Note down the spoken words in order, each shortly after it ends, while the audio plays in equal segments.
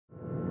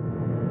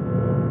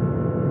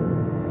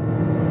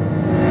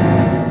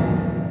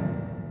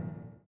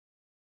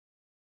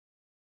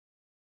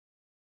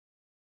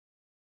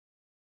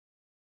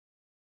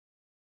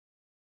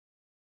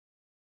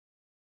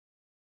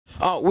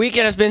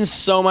Weekend has been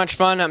so much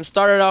fun.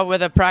 Started off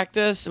with a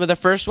practice with the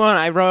first one.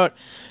 I rode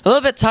a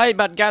little bit tight,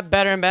 but got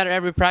better and better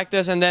every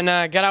practice, and then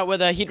got out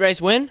with a heat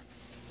race win.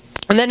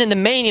 And then in the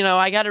main,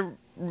 I got a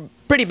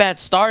pretty bad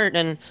start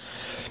and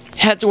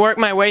had to work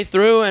my way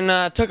through,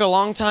 and took a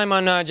long time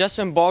on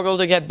Justin Bogle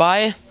to get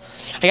by.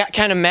 I got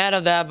kind of mad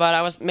at that, but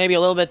I was maybe a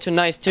little bit too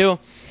nice too.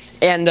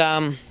 And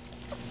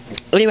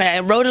anyway,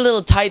 I rode a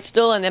little tight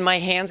still, and then my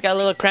hands got a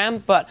little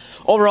cramped, but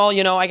overall,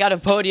 I got a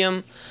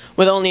podium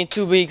with only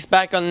 2 weeks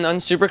back on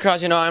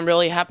Supercross. I'm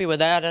really happy with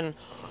that, and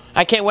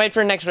I can't wait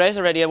for the next race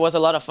already. It was a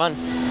lot of fun.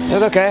 It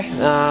was okay.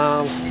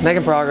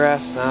 Making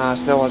progress.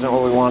 Still wasn't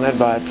what we wanted,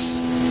 but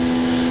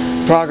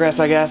progress,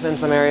 I guess, in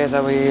some areas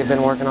that we've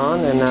been working on.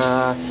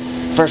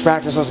 And first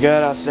practice was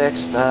good. I was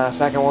 6th.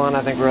 Second one,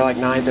 I think we were like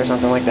 9th or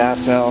something like that.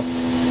 So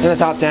in the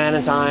top 10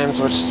 in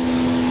times, which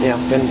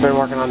been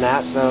working on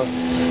that. So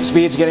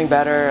speed's getting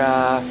better.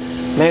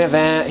 Main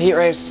event, heat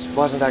race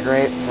wasn't that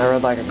great. I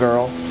rode like a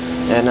girl.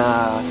 And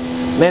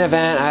main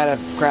event, I had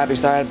a crappy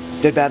start.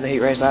 I did bad in the heat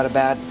race. I had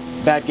a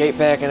bad gate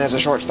pick, and it was a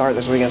short start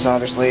this weekend, so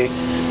obviously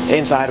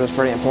inside was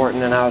pretty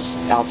important, and I was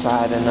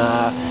outside and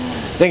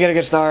didn't get a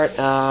good start.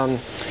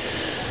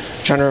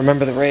 Trying to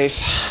remember the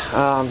race.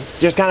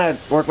 Just kind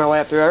of worked my way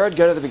up through. I rode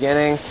good at the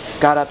beginning,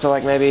 got up to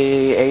like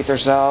maybe 8th or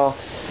so,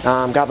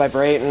 got by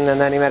Brayton, and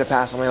then he made a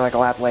pass on me like a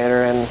lap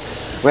later, and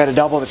we had to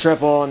double the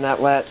triple, and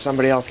that let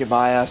somebody else get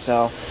by us,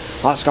 so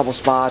lost a couple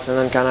spots, and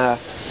then kind of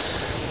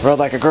rode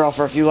like a girl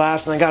for a few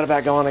laps, and then got it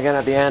back going again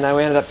at the end.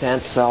 We ended up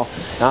 10th, so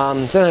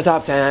it's in the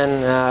top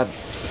 10.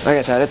 Like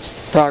I said, it's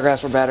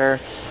progress. We're better.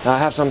 I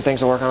have some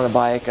things to work on the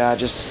bike,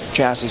 just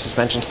chassis,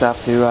 suspension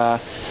stuff to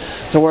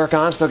work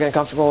on. Still getting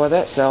comfortable with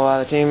it. So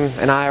the team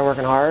and I are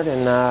working hard,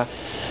 and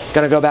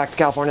going to go back to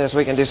California this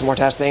week and do some more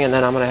testing, and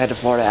then I'm going to head to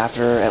Florida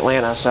after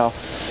Atlanta. So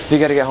we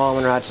got to get home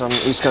and ride some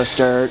East Coast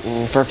dirt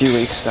and for a few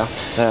weeks. So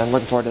I'm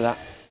looking forward to that.